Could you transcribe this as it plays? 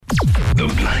The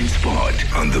Blind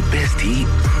Spot on the bestie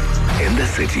in the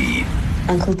city.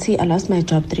 Uncle T, I lost my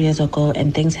job 3 years ago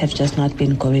and things have just not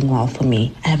been going well for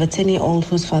me. I have a 10-year-old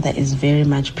whose father is very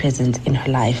much present in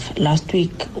her life. Last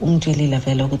week, ungitshela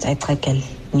vele ukuthi ayichakele.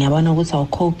 Ngiyabona ukuthi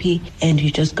awukhophi and you're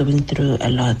just going through a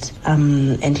lot.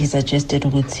 And he suggested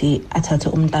ukuthi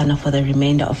athathe umntana for the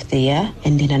remainder of the year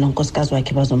and then nonkosikazi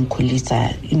wakhe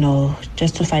bazomkhulisa,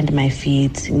 just to find my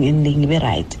feet, ngibe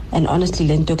right. And honestly,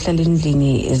 lento yokuhlala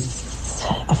endlini is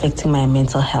affecting my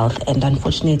mental health, and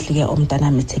unfortunately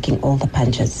umntana is taking all the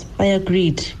punches. I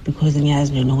agreed because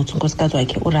ngiyazi ukuthi unkosikazi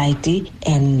wakhe uright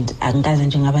and angikaze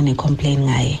nje ngaba ne-complain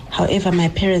ngaye. However, my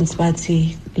parents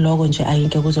bathi lokho nje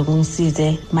ayinke kuze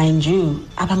kungisize. Mind you,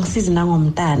 abangisizi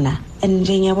nangomntana, and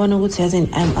nje ngiyabona ukuthi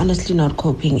I'm honestly not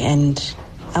coping and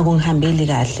akungihambeli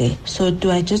kahle. So do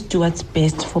I just do what's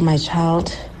best for my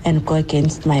child and go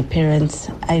against my parents?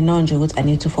 I know nje I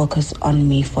need to focus on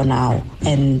me for now,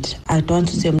 and I don't want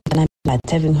to say but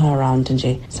having her around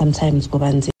nje sometimes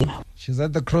kuba nzima. She's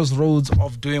at the crossroads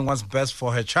of doing what's best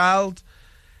for her child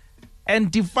and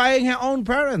defying her own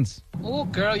parents. Oh,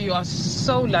 girl, you are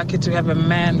so lucky to have a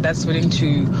man that's willing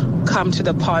to come to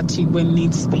the party when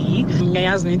needs be. I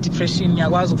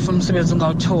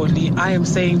am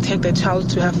saying take the child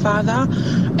to her father,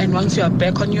 and once you are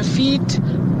back on your feet,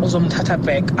 uzomthatha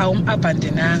back.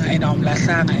 Awumbandinanga and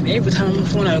awumlahlanga, and every time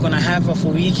you're going to have her for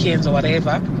weekends or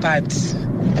whatever, but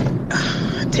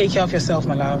take care of yourself,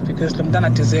 my love, because Lumdana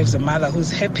deserves a mother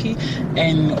who's happy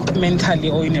and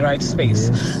mentally all in the right space.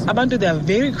 Yes. Abantu, they are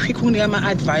very quick when they are my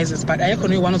advisors, but I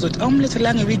can't one of those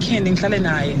little weekend in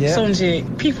Kalenai. So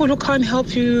people who can't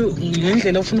help you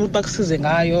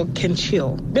can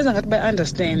chill. I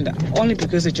understand only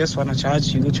because they just want to charge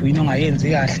you, which we know why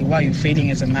you're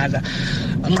failing as a mother.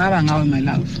 My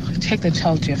love, take the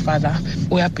child to your father,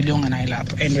 or belong and I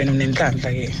love, and when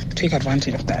take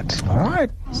advantage of that. All right.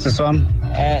 Siswam,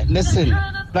 listen,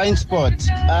 blind spot.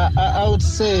 I would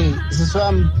say,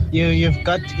 Siswam, you've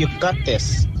got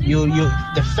this.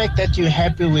 The fact that you're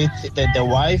happy with the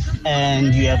wife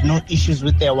and you have no issues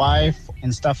with their wife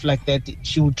and stuff like that,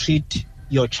 she will treat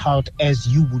your child as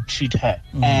you would treat her.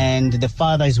 And the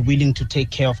father is willing to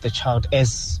take care of the child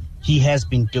as he has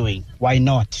been doing. Why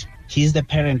not? He's the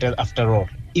parent after all.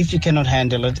 If you cannot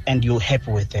handle it and you're happy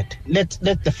with it, let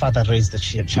the father raise the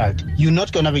child. You're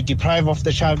not going to be deprived of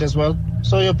the child as well.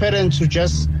 So your parents should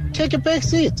just take a back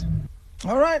seat.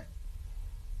 All right.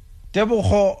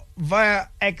 Deboho via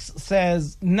X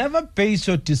says, never base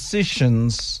your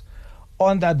decisions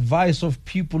on the advice of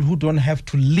people who don't have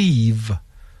to live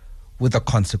with the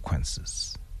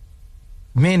consequences.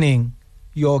 Meaning,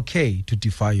 you're okay to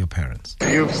defy your parents.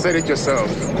 You've said it yourself.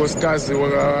 Nkosikazi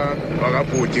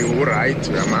wakabhuti uright,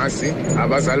 uyamazi.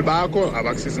 Abazali bakho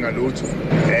abakusizi ngalutho.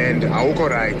 And awukho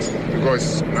right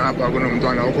because ngapha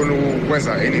kunomntwana awukhona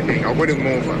ukwenza anything, awukhona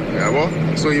kumove,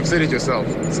 yabo? So you've said it yourself.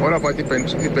 It's all about the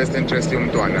best interest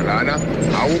yomntwana lana.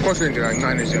 Awukhohle nje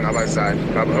kancane nje ngabazali.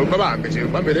 Babambe nje,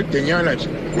 bambele denyana nje.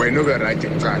 Wena ube right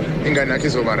kuqala. Ingane yakhe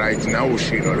izoba right nawe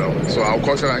ushilo lo. So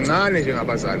awukhohle kancane nje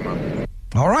ngabazali mama.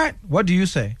 All right. What do you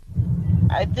say?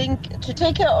 I think to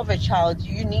take care of a child,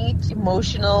 you need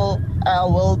emotional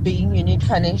well-being, you need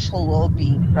financial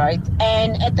well-being, right?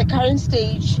 And at the current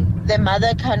stage, the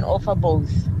mother can offer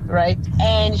both, right?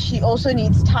 And she also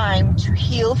needs time to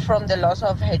heal from the loss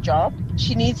of her job.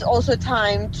 She needs also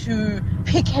time to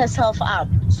pick herself up.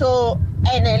 So,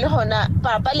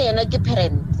 Papa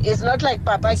parent. It's not like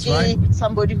Papa is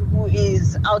somebody who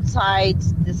is outside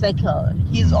the circle.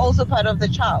 He's also part of the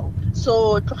child.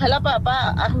 So,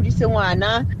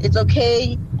 it's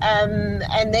okay.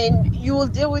 And then you will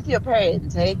deal with your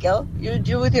parents, hey girl? You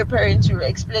deal with your parents, you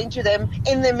explain to them.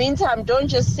 In the meantime, don't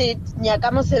just sit,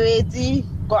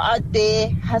 go out there,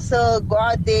 hustle, go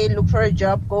out there, look for a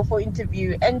job, go for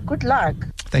interview, and good luck.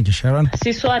 Thank you, Sharon.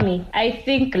 Siswami, I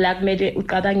think kumele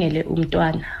uqabangele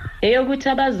umntwana. Eyokuthi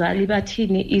abazali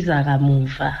bathini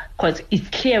izakamuva, because it's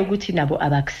clear ukuthi nabo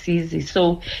abakusizi.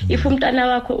 So if umntwana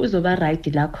wakho uzoba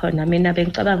right la khona, mina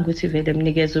bengicabanga ukuthi vele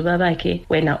mnikeze ubabakhe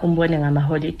wena umbone ngama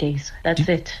holidays. That's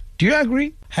it. Do you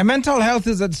agree? Her mental health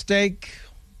is at stake.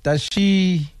 Does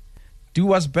she do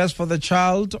what's best for the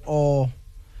child or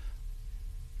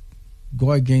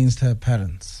go against her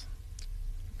parents?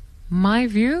 My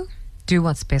view, do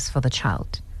what's best for the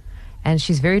child. And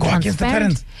she's very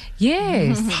transparent.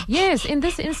 Yes, yes. In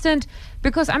this instant,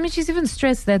 because she's even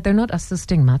stressed that they're not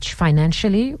assisting much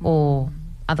financially or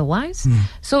otherwise.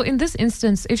 So in this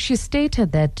instance, if she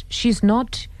stated that she's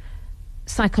not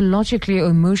psychologically or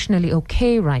emotionally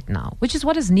okay right now, which is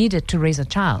what is needed to raise a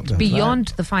child, beyond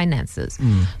the finances.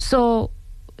 So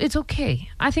it's okay.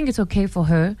 I think it's okay for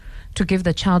her to give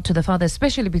the child to the father,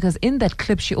 especially because in that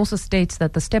clip she also states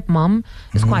that the stepmom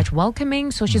is quite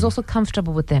welcoming, so she's also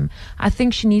comfortable with them. I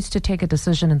think she needs to take a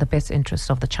decision in the best interest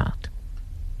of the child.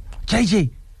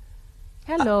 JJ.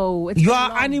 Hello. You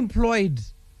are unemployed.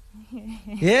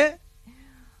 Yeah?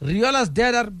 Riola's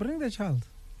dad, bring the child.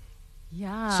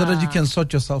 Yeah. So that you can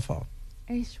sort yourself out.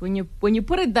 When you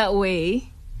put it that way,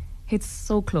 it's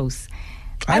so close.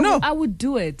 I know. I would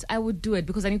do it. I would do it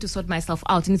because I need to sort myself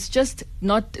out, and it's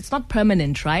not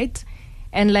permanent, right?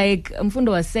 And like Mfundo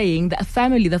was saying, the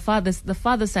family, the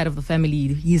father side of the family,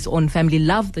 his own family,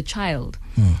 love the child.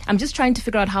 I'm just trying to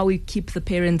figure out how we keep the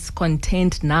parents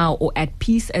content now or at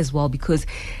peace as well, because,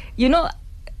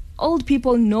 old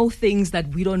people know things that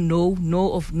we don't know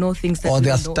things that we don't know. Or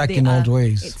they're stuck in old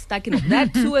ways. It's stuck in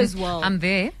that too as well. I'm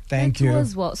there. Thank you.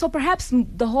 As well. So perhaps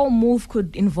the whole move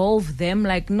could involve them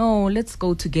like, no, let's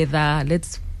go together.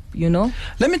 Let's,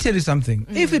 Let me tell you something.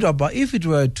 If it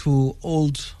were two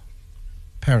old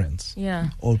parents,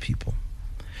 old people,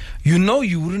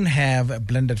 you wouldn't have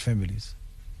blended families.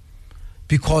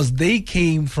 Because they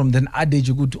came from the adage,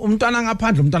 umntwana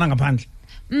ngaphandle.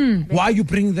 Why are you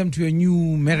bringing them to a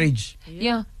new marriage?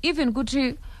 Yeah, even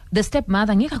Gucci, the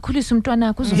stepmother,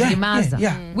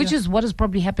 which is what is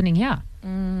probably happening here.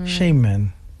 Shame,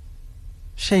 man.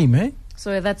 Shame, eh?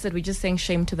 So that's it. We're just saying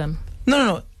shame to them.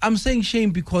 No. I'm saying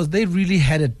shame because they really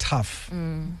had it tough.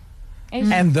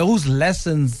 And those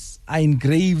lessons are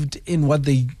engraved in what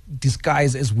they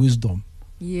disguise as wisdom.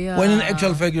 Yeah. When in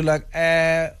actual fact, you're like,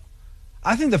 I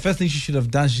think the first thing she should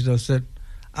have done, she should have said,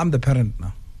 I'm the parent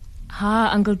now.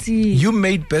 Uncle T. You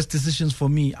made best decisions for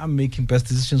me. I'm making best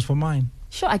decisions for mine.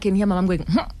 Sure, I can hear my mom going,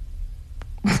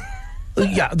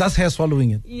 Yeah, that's her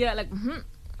swallowing it. Yeah, like,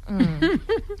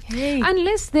 Hey.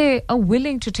 Unless they are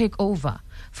willing to take over.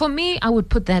 For me, I would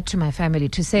put that to my family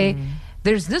to say,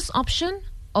 there's this option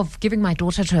of giving my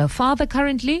daughter to her father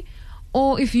currently,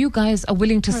 or if you guys are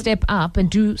willing to step up and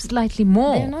do slightly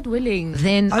more. They're not willing.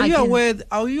 Then Are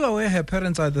you aware her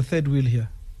parents are the third wheel here?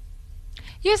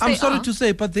 Yes, I'm sorry to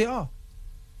say, but they are.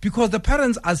 Because the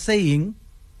parents are saying,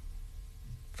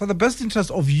 for the best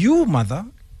interest of you, mother,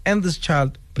 and this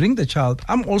child, bring the child.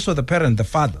 I'm also the parent, the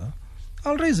father.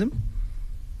 I'll raise him.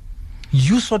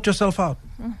 You sort yourself out.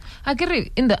 I get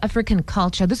it. In the African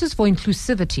culture, this is for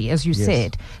inclusivity, as you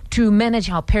said, to manage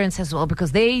our parents as well,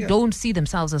 because they don't see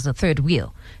themselves as a third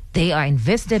wheel. They are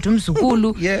invested,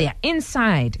 they are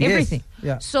inside, everything.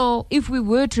 Yeah. So if we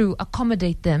were to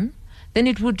accommodate them, then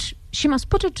she must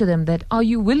put it to them that, are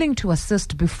you willing to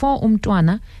assist before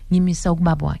umntwana ngimisa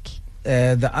ukubabwakhe?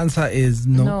 The answer is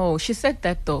no. No, she said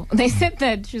that though. They said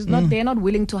that they're not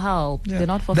willing to help. Yeah. They're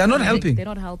not helping. They're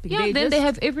not helping. Yeah,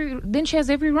 then she has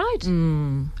every right.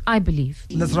 I believe.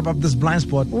 Let's wrap up this blind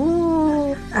spot.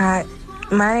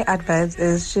 My advice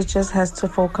is she just has to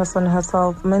focus on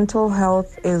herself. Mental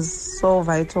health is so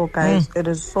vital, guys. It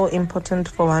is so important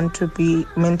for one to be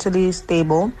mentally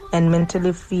stable and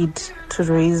mentally fit to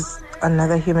raise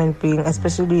another human being,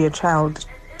 especially your child.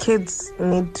 Kids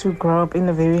need to grow up in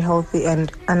a very healthy and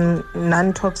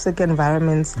non-toxic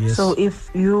environments. Yes. So if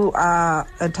you are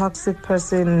a toxic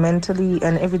person mentally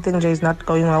and everything is not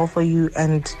going well for you,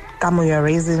 and you're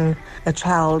raising a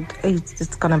child,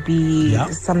 it's going to be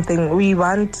something. We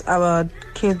want our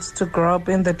kids to grow up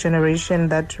in the generation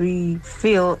that we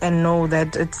feel and know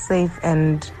that it's safe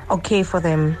and okay for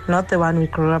them, not the one we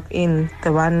grew up in,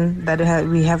 the one that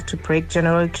we have to break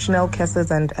generational curses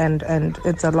and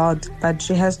it's a lot. But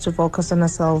she has to focus on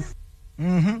herself.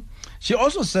 She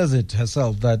also says it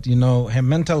herself that, her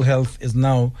mental health is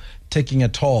now taking a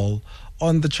toll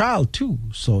on the child too.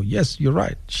 So yes, you're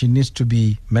right. She needs to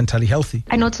be mentally healthy.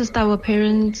 I noticed our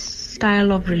parents'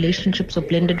 style of relationships or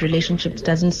blended relationships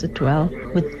doesn't sit well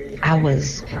with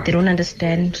ours. They don't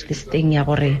understand this thing,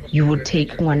 you would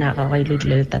take and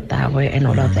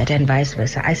all of that, and vice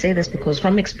versa. I say this because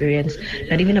from experience,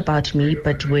 not even about me,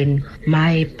 but when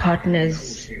my partner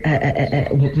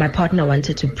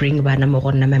wanted to bring my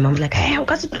mom was like, hey, and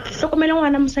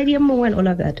all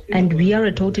of that. And we are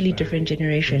a totally different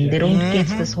generation. They don't get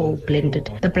this whole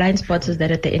blended. The blind spots is that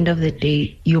at the end of the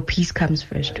day, your peace comes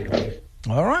first.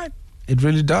 All right. It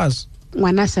really does.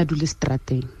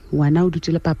 ngwana o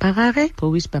dutse le papa gage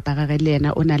always papa gage le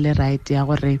yena o na le right ya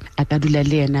gore a ka dula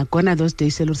le yena gona those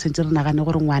days le sentse re nagane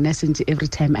gore ngwana sentse every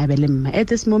time a be le mma. At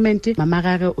this moment mama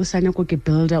gage o sane go ke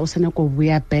builder, o sane go we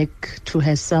are back to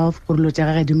herself gore lo tsa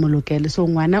gage di molokele. So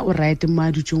ngwana o right mo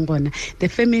a dutseng gona. The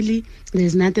family,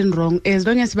 there's nothing wrong as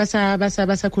long as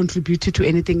basa contribute to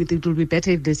anything. It will be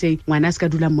better if they say ngwana ska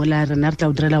dula mola rena re tla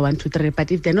o direla 1 2 3,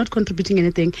 but if they're not contributing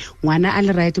anything, ngwana a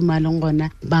le right mo a leng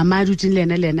gona mama a dutseng le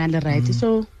yena le right.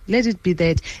 So let it be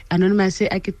that Anonymous say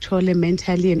I could troll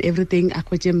mentally and everything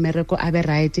miracle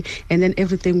right, and then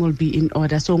everything will be in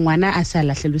order. So ngwana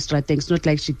asala it's not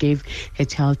like she gave her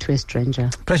child to a stranger.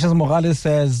 Precious Morales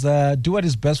says, do what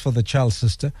is best for the child,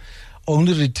 sister.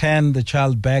 Only return the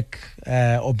child back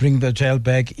or bring the child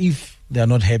back if they are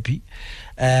not happy.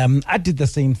 I did the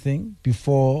same thing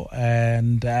before,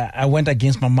 and I went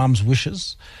against my mom's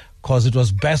wishes because it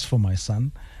was best for my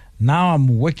son. Now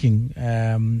I'm working,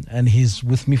 and he's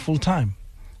with me full time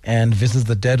and visits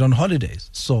the dad on holidays.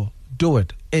 So do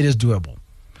it. It is doable.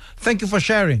 Thank you for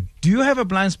sharing. Do you have a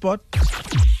blind spot?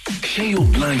 Share your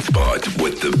blind spot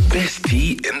with the best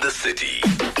tea in the city.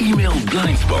 Email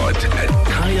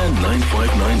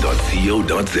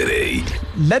blindspot@kaya959.co.za.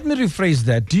 Let me rephrase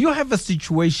that. Do you have a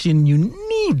situation you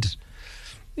need,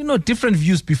 different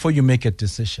views before you make a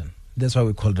decision? That's why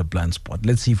we call it a blind spot.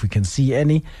 Let's see if we can see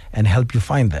any and help you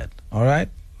find that. All right?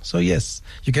 So, yes,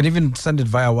 you can even send it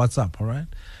via WhatsApp. All right?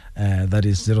 That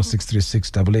is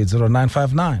 0636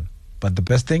 880959. But the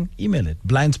best thing, email it.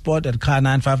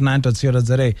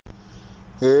 blindspot@kaya959.co.za.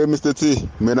 Hey Mr. T,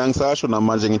 mina ngisasho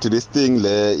namanje ngithi this thing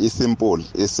le is simple.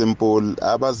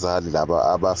 Abazali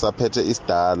laba abasaphethe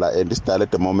isidala, and isidala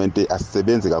at the moment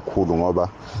asisebenzi kakhulu ngoba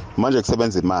manje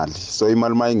kusebenza imali. So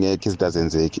imali mayingekho izinto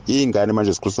azenzeki. Ingane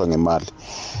manje sikhuliswa ngemali.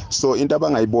 So into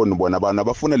abangayiboni bona abantu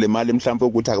abafuna le mali mhlawumbe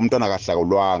ukuthi umntwana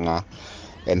akahlakulwanga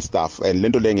and stuff, and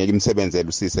lento le ngeke imsebenzele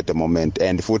usisi at the moment,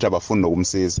 and futhi abafuni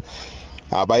nokumsiza.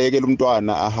 Abayekela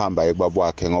umntwana ahamba ekubaba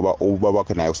wakhe ngoba ubaba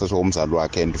wakhe naye usasho umzali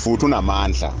wakhe, and futhi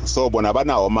unamandla. So bona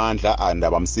abanawo amandla and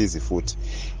abamsizi futhi.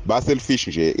 Ba selfish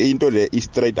nje. Into le is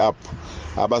straight up.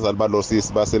 Abazali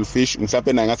balosisi ba selfish.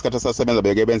 Mhlawumbe naye ngasikhathi sasebenza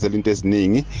beke benzela into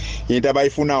eziningi. Into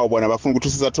abayifunayo bona bafuna ukuthi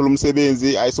usisathola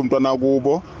umsebenzi ayise umntwana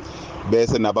kubo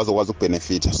bese nabazokwazi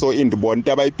ukubenefita. So indibona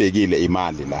into abayibhekile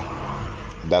imali la.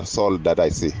 That's all that I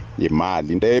see.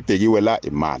 Imali. Into ebhekiwe la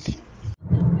imali.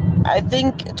 I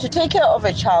think to take care of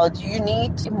a child, you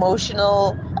need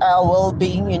emotional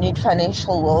well-being, you need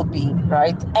financial well-being,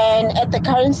 right? And at the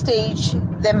current stage,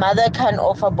 the mother can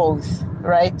offer both,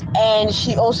 right? And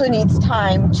she also needs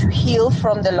time to heal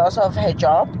from the loss of her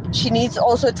job. She needs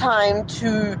also time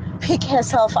to pick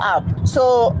herself up.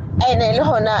 So,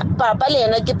 Papa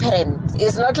ke parent.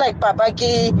 It's not like Papa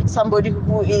ke somebody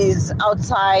who is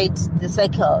outside the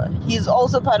circle. He's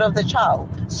also part of the child.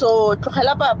 So,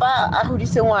 Papa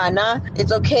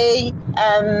it's okay.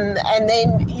 And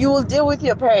then you will deal with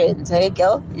your parents, hey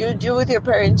girl? You deal with your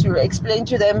parents, you explain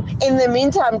to them. In the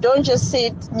meantime, don't just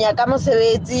sit,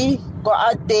 go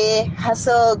out there,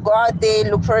 hustle, go out there,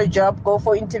 look for a job, go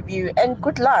for interview, and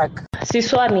good luck.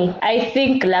 Siswami, I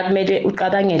think kumele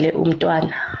ucabangele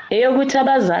umntwana. Eyokuthi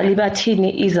abazali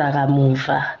bathini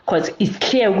izakamuva, because it's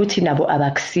clear ukuthi nabo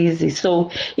abakusizi.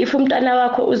 So if umntwana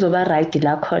wakho uzoba right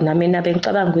la khona, mina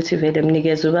bengicabanga ukuthi vele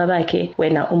mnikeze ubabakhe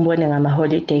wena umbone ngama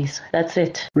holidays. That's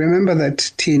it. Remember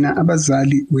that Tina,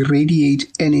 abazali, we radiate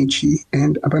energy,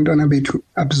 and abantwana bethu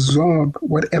absorb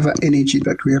whatever energy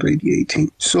that we are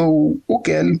radiating. So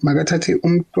ugel makathathe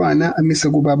umntwana amise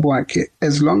kubaba wakhe,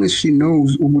 as long as she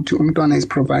knows ukuthi umntwana is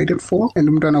provided for, and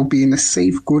umntwana will be in a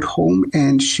safe, good home,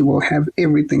 and she will have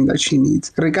everything that she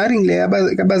needs. Regarding le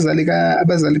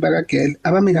abazali bakagel,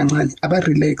 abame kancane,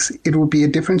 aba-relax. It will be a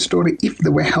different story if they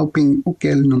were helping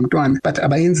ugel nomntwana, but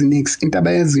abayenzi next. Into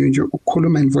abayenziyo nje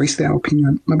ukukhuluma and voice their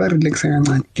opinion. Maba-relax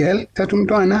kancane. Girl, thatha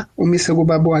umntwana, umise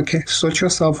kubaba wakhe, sort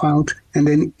yourself out, and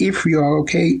then if you are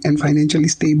okay and financially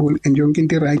stable and yonke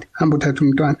into right, hamba uthatha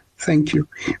umntwana. Thank you.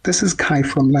 This is Kai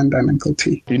from London, Uncle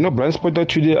T. Blind spot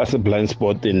today as a blind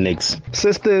spot the next.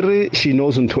 Sister, she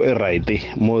knows into a right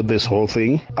more this whole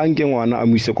thing. Anke ngwana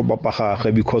amuse ko papa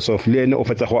gagwe because of lene o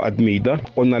fetsa go admita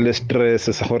ona le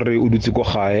stress sa gore o dutse go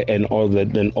gae and all that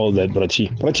brachi.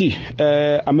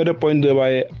 I made a point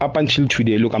where up until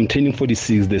today, look, I'm turning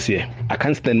 46 this year. I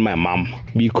can't stand my mom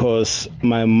because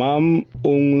my mom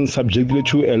subjected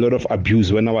to a lot of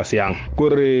abuse when I was young.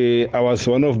 I was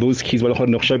one of those kids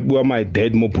my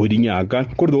dad mo boding yaka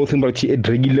go the whole thing but she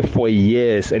regular for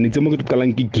years, and it's mo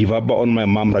to give up on my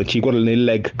mom right. She got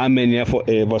like amen here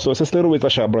forever. So sister with a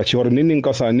shabra she or nning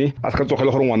ka sane a ka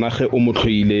tsogela gore ngwana ge o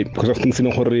motlhoile because of things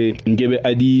gore ngebe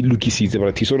a di lokisitse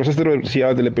but so sister she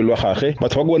a le pelo gage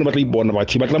batho ba go bona ba tla ibona ba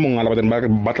tla mongala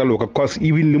ba tla loka because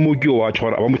even le mo ke wa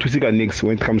tshwara ba mo thusi ka next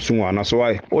when it comes to ngwana. So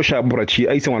why o shabra chi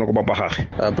a itse ngwana go papa gage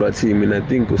brachi. I mean, I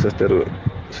think sister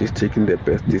she's taking the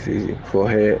best decision for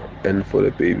her and for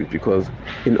the baby, because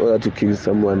in order to give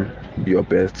someone your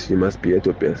best, you must be at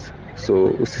your best.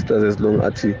 So sisters, as long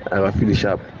as I feel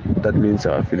sharp, that means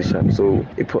I feel sharp. So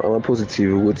I'm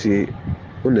positive with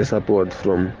on the support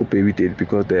from baby date,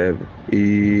 because they have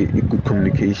a good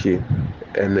communication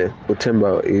and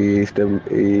uthemba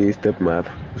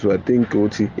i-stepmother. So I think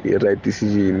ukuthi i-right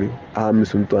decision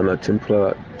ahambise umntwana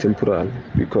temporal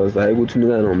because hayi ukuthi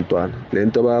unikana nomntwana le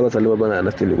nto abazali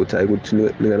banga-understand ukuthi hayi ukuthi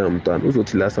unikana nomntwana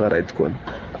uzothi la saka-right khona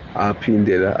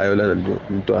aphindela ayolanda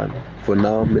nomntwana. For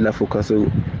now mele focus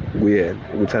kuyena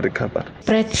ukuthi a-recover.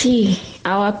 Prati,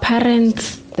 our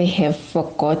parents, they have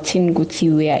forgotten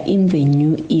ukuthi we are in the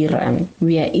new era,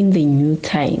 we are in the new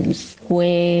times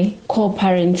where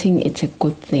co-parenting it's a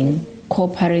good thing.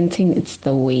 Co-parenting it's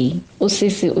the way.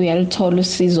 Usisi uyalithola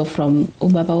usizo from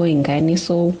ubaba wengane,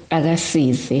 so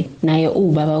akasize naye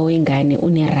ubaba wengane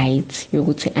une right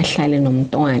yokuthi ahlale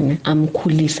nomntwana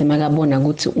amkhulise makabona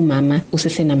ukuthi umama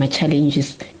usese nama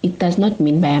challenges. It does not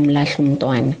mean bayamlahla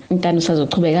umntwana. Umntwana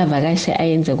usazochubeka avakashe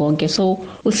ayenze konke, so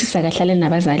usisi akahlale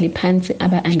nabazali phansi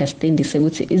aba understandise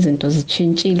ukuthi izinto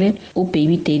zitshintshile.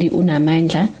 Ubaby daddy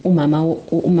unamandla,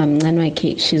 umamncane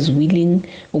wakhe she's willing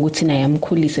ukuthi naye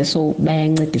amkhulise, so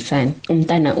bayancedisana.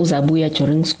 Umntana uzabuya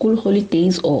during school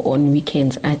holidays or on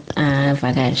weekends at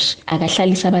vakash.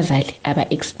 Akahlalisa abazali aba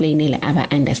explainele aba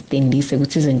understandise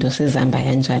ukuthi izinto sezihamba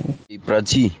kanjani.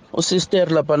 Prati, usister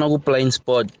lapha na ku blind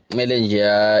spot kumele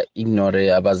nje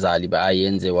ignore abazali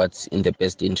bayenze what's in the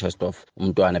best interest of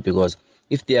umntwana, because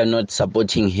if they are not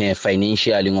supporting her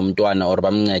financially ngomntwana or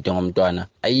bamncede ngomntwana,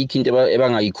 ayikho into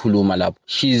ebangayikhuluma lapho.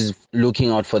 She's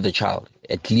looking out for the child.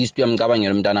 At least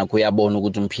uyamcabangela umntana wakho, uyabona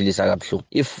ukuthi umphilisa kabuhlungu.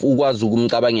 If ukwazi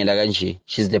ukumcabangela kanje,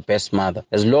 she's the best mother.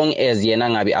 As long as yena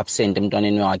ngabe absent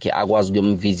emntwaneni wakhe akwazi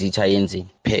ukuyomvisita yenzeni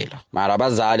phela. Mara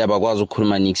abazali abakwazi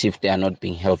ukukhuluma nix if they are not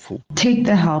being helpful. Take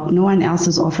the help. No one else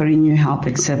is offering you help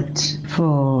except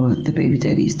for the baby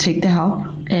daddies. Take the help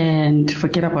and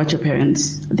forget about your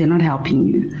parents. They're not helping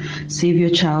you. Save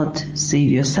your child,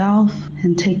 save yourself,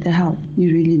 and take the help.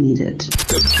 You really need it.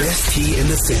 The best tea in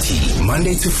the city,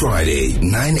 Monday to Friday,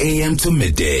 9 a.m. to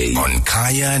midday on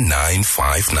Kaya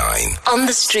 959. On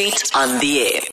the street, on the air.